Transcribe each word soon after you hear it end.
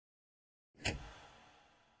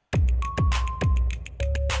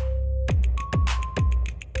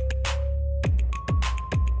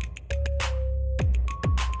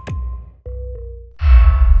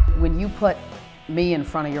put me in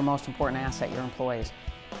front of your most important asset, your employees.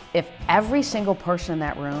 If every single person in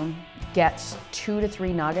that room gets 2 to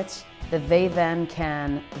 3 nuggets that they then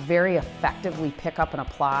can very effectively pick up and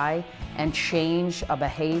apply and change a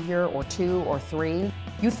behavior or 2 or 3,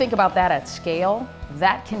 you think about that at scale,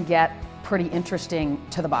 that can get pretty interesting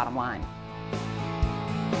to the bottom line.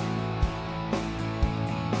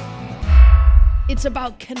 It's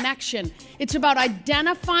about connection. It's about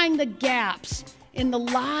identifying the gaps in the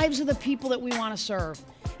lives of the people that we want to serve.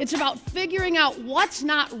 It's about figuring out what's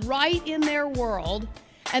not right in their world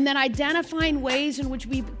and then identifying ways in which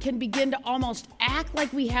we can begin to almost act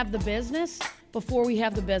like we have the business before we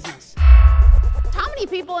have the business. How many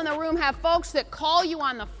people in the room have folks that call you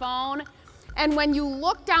on the phone, and when you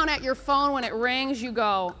look down at your phone when it rings, you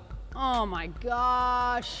go, oh my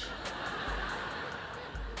gosh.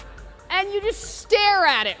 And you just stare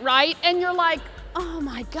at it, right? And you're like, oh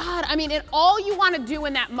my God. I mean, all you want to do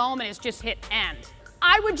in that moment is just hit end.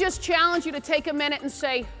 I would just challenge you to take a minute and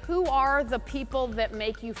say, who are the people that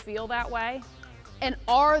make you feel that way? And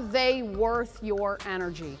are they worth your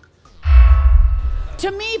energy?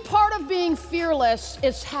 To me, part of being fearless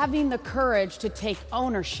is having the courage to take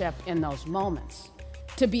ownership in those moments,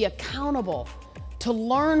 to be accountable, to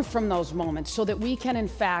learn from those moments so that we can, in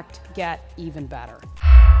fact, get even better.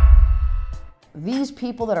 These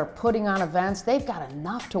people that are putting on events, they've got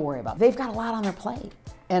enough to worry about. They've got a lot on their plate.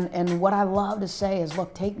 And what I love to say is,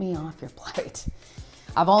 look, take me off your plate.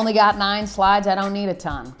 I've only got 9 slides, I don't need a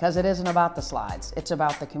ton, because it isn't about the slides. It's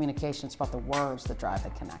about the communication, it's about the words that drive the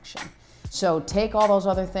connection. So take all those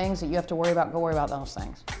other things that you have to worry about, go worry about those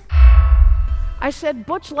things. I said,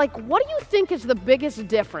 Butch, like, what do you think is the biggest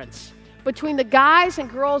difference between the guys and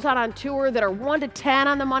girls out on tour that are 1 to 10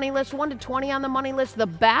 on the money list, 1 to 20 on the money list, the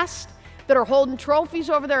best, that are holding trophies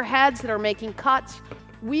over their heads, that are making cuts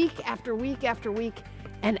week after week after week,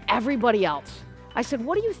 and everybody else? I said,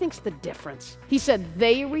 what do you think's the difference? He said,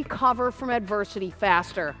 they recover from adversity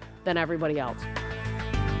faster than everybody else.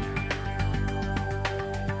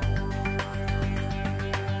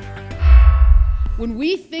 When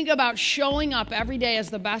we think about showing up every day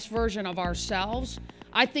as the best version of ourselves,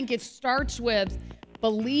 I think it starts with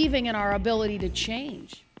believing in our ability to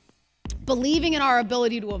change, believing in our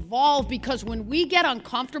ability to evolve, because when we get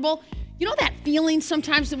uncomfortable, you know that feeling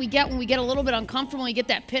sometimes that we get when we get a little bit uncomfortable and we get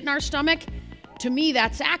that pit in our stomach? To me,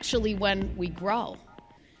 that's actually when we grow.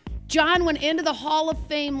 John went into the Hall of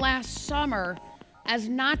Fame last summer as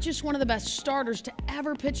not just one of the best starters to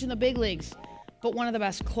ever pitch in the big leagues, but one of the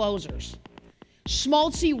best closers.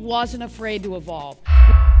 Smoltz wasn't afraid to evolve.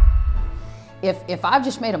 If I've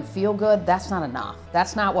just made them feel good, that's not enough.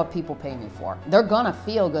 That's not what people pay me for. They're gonna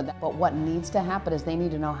feel good, but what needs to happen is they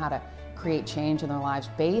need to know how to create change in their lives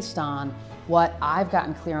based on what I've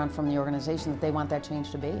gotten clear on from the organization that they want that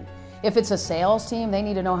change to be. If it's a sales team, they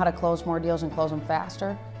need to know how to close more deals and close them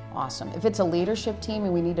faster. Awesome. If it's a leadership team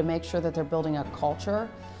and we need to make sure that they're building a culture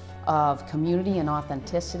of community and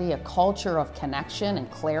authenticity, a culture of connection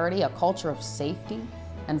and clarity, a culture of safety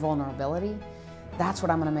and vulnerability, that's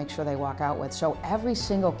what I'm going to make sure they walk out with. So every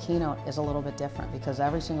single keynote is a little bit different because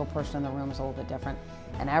every single person in the room is a little bit different,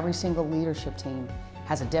 and every single leadership team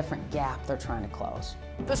has a different gap they're trying to close.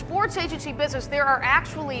 The sports agency business, there are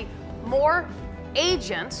actually more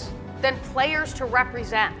agents than players to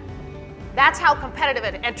represent. That's how competitive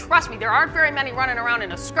it is. And trust me, there aren't very many running around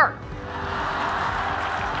in a skirt.